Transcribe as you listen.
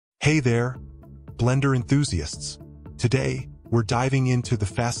Hey there, Blender enthusiasts. Today, we're diving into the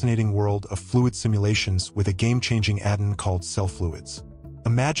fascinating world of fluid simulations with a game-changing add-on called CellFluids.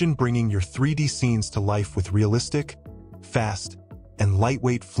 Imagine bringing your 3D scenes to life with realistic, fast, and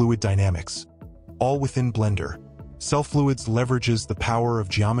lightweight fluid dynamics, all within Blender. CellFluids leverages the power of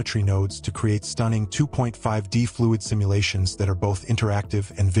geometry nodes to create stunning 2.5D fluid simulations that are both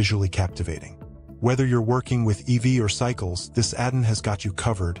interactive and visually captivating. Whether you're working with EV or cycles, this add-on has got you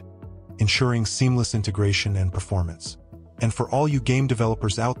covered, ensuring seamless integration and performance. And for all you game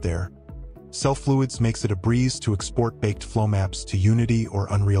developers out there, CellFluids makes it a breeze to export baked flow maps to Unity or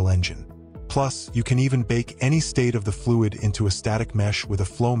Unreal Engine. Plus, you can even bake any state of the fluid into a static mesh with a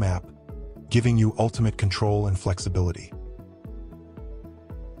flow map, giving you ultimate control and flexibility.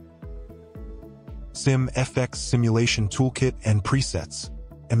 SimFx Simulation Toolkit and Presets.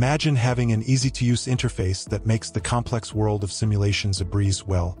 Imagine having an easy-to-use interface that makes the complex world of simulations a breeze.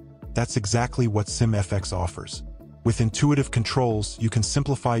 Well, that's exactly what SimFx offers. With intuitive controls, you can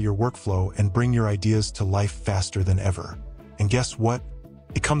simplify your workflow and bring your ideas to life faster than ever. And guess what?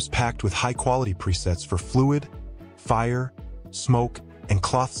 It comes packed with high-quality presets for fluid, fire, smoke, and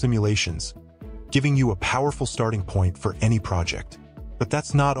cloth simulations, giving you a powerful starting point for any project. But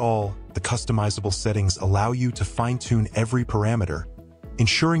that's not all. The customizable settings allow you to fine-tune every parameter,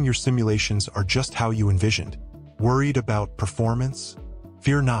 ensuring your simulations are just how you envisioned. Worried about performance?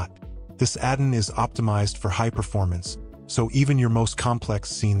 Fear not. This add-on is optimized for high performance, so even your most complex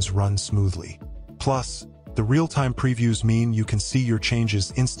scenes run smoothly. Plus, the real-time previews mean you can see your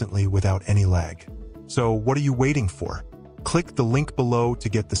changes instantly without any lag. So what are you waiting for? Click the link below to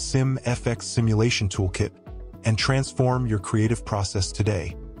get the SimFx Simulation Toolkit and transform your creative process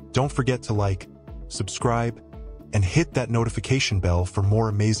today. Don't forget to like, subscribe, and hit that notification bell for more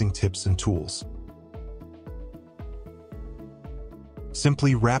amazing tips and tools.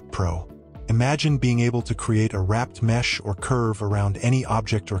 Simply Wrap Pro. Imagine being able to create a wrapped mesh or curve around any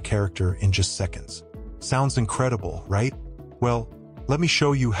object or character in just seconds. Sounds incredible, right? Well, let me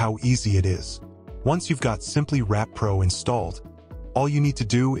show you how easy it is. Once you've got Simply Wrap Pro installed, all you need to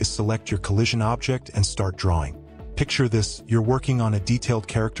do is select your collision object and start drawing. Picture this: you're working on a detailed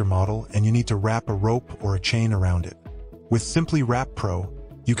character model and you need to wrap a rope or a chain around it. With Simply Wrap Pro,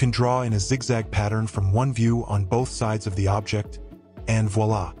 you can draw in a zigzag pattern from one view on both sides of the object, and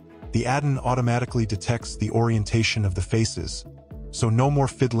voila! The add-on automatically detects the orientation of the faces, so no more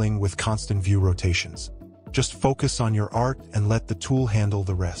fiddling with constant view rotations. Just focus on your art and let the tool handle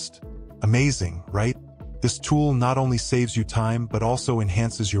the rest. Amazing, right? This tool not only saves you time but also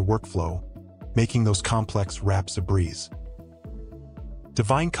enhances your workflow, making those complex wraps a breeze.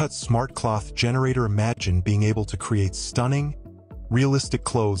 DivineCut's Smart Cloth Generator. Imagine being able to create stunning, realistic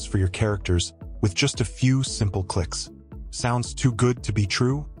clothes for your characters with just a few simple clicks. Sounds too good to be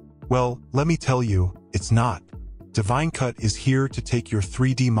true? Well, let me tell you, it's not. DivineCut is here to take your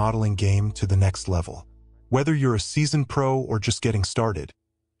 3D modeling game to the next level. Whether you're a seasoned pro or just getting started,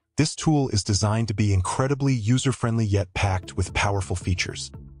 this tool is designed to be incredibly user-friendly yet packed with powerful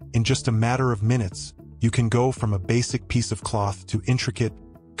features. In just a matter of minutes, you can go from a basic piece of cloth to intricate,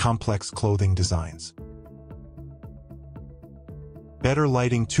 complex clothing designs. Better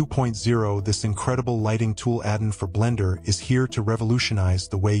Lighting 2.0. This incredible lighting tool add-on for Blender is here to revolutionize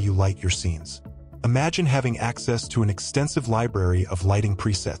the way you light your scenes. Imagine having access to an extensive library of lighting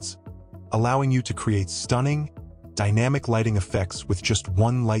presets, allowing you to create stunning, dynamic lighting effects with just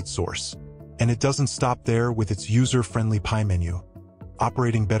one light source. And it doesn't stop there with its user-friendly pie menu.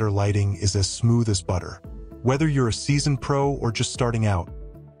 Operating Better Lighting is as smooth as butter. Whether you're a seasoned pro or just starting out,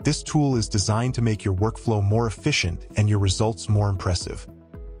 this tool is designed to make your workflow more efficient and your results more impressive.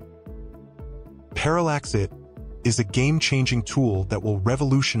 Parallax It is a game-changing tool that will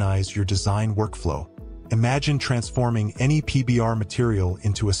revolutionize your design workflow. Imagine transforming any PBR material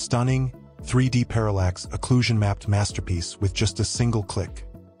into a stunning, 3D parallax occlusion-mapped masterpiece with just a single click.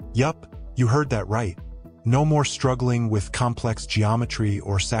 Yup, you heard that right. No more struggling with complex geometry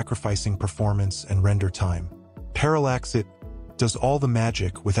or sacrificing performance and render time. Parallax It does all the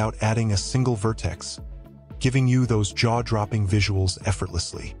magic without adding a single vertex, giving you those jaw-dropping visuals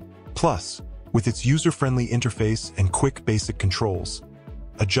effortlessly. Plus, with its user-friendly interface and quick basic controls,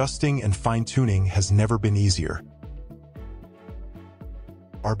 adjusting and fine-tuning has never been easier.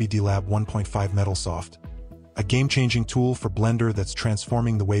 RBDLAB 1.5 METALSOFT, a game-changing tool for Blender that's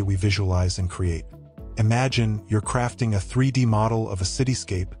transforming the way we visualize and create. Imagine you're crafting a 3D model of a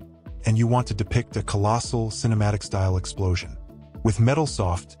cityscape and you want to depict a colossal cinematic-style explosion. With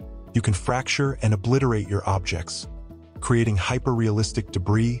METALSOFT, you can fracture and obliterate your objects, creating hyper-realistic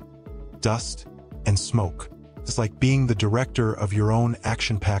debris, dust, and smoke. It's like being the director of your own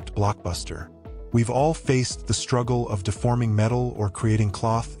action-packed blockbuster. We've all faced the struggle of deforming metal or creating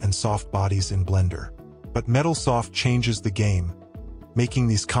cloth and soft bodies in Blender. But METALSOFT changes the game, making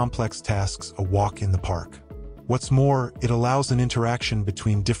these complex tasks a walk in the park. What's more, it allows an interaction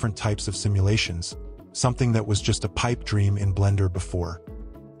between different types of simulations, something that was just a pipe dream in Blender before.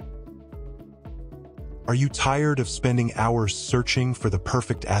 Are you tired of spending hours searching for the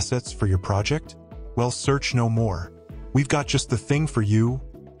perfect assets for your project? Well, search no more. We've got just the thing for you,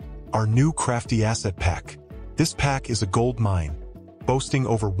 our new Crafty Asset Pack. This pack is a gold mine, boasting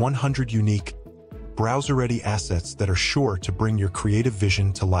over 100 unique, browser-ready assets that are sure to bring your creative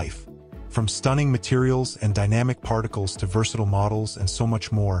vision to life. From stunning materials and dynamic particles to versatile models and so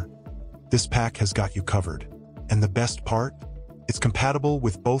much more, this pack has got you covered. And the best part? It's compatible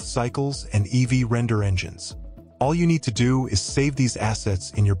with both Cycles and Eevee render engines. All you need to do is save these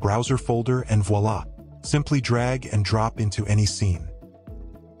assets in your browser folder and voila! Simply drag and drop into any scene.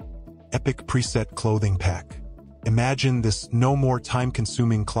 Epic Preset Clothing Pack. Imagine this: no more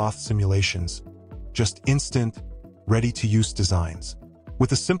time-consuming cloth simulations, just instant, ready-to-use designs.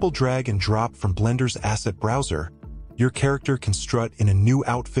 With a simple drag and drop from Blender's asset browser, your character can strut in a new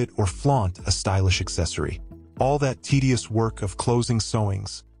outfit or flaunt a stylish accessory. All that tedious work of closing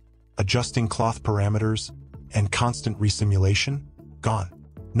sewings, adjusting cloth parameters, and constant resimulation? Gone.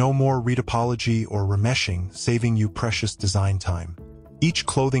 No more retopology or remeshing, saving you precious design time. Each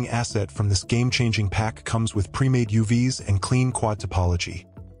clothing asset from this game-changing pack comes with pre-made UVs and clean quad topology,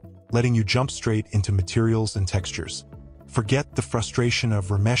 letting you jump straight into materials and textures. Forget the frustration of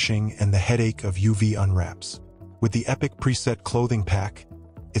remeshing and the headache of UV unwraps. With the Epic Preset Clothing Pack,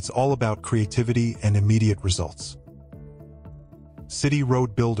 it's all about creativity and immediate results. City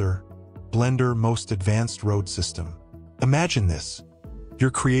Road Builder, Blender most advanced road system. Imagine this. You're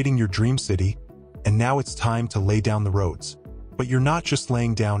creating your dream city, and now it's time to lay down the roads. But you're not just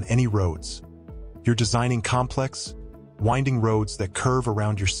laying down any roads. You're designing complex, winding roads that curve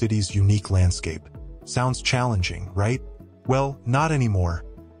around your city's unique landscape. Sounds challenging, right? Well, not anymore.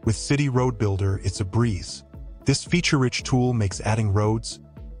 With City Road Builder, it's a breeze. This feature-rich tool makes adding roads,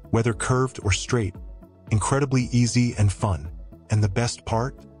 whether curved or straight, incredibly easy and fun. And the best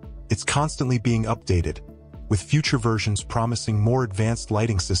part? It's constantly being updated, with future versions promising more advanced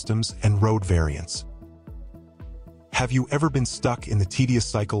lighting systems and road variants. Have you ever been stuck in the tedious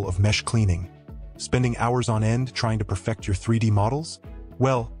cycle of mesh cleaning, spending hours on end trying to perfect your 3D models?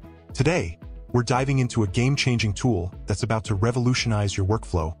 Well, today, we're diving into a game-changing tool that's about to revolutionize your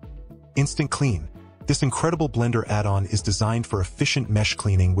workflow. Instant Clean. This incredible Blender add-on is designed for efficient mesh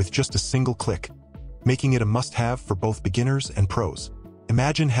cleaning with just a single click, making it a must-have for both beginners and pros.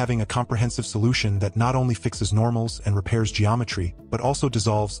 Imagine having a comprehensive solution that not only fixes normals and repairs geometry, but also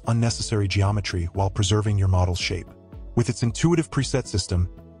dissolves unnecessary geometry while preserving your model's shape. With its intuitive preset system,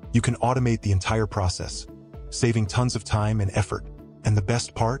 you can automate the entire process, saving tons of time and effort. And the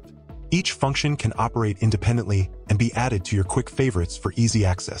best part? Each function can operate independently and be added to your quick favorites for easy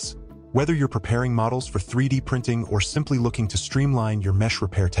access. Whether you're preparing models for 3D printing or simply looking to streamline your mesh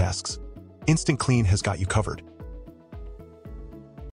repair tasks, Instant Clean has got you covered.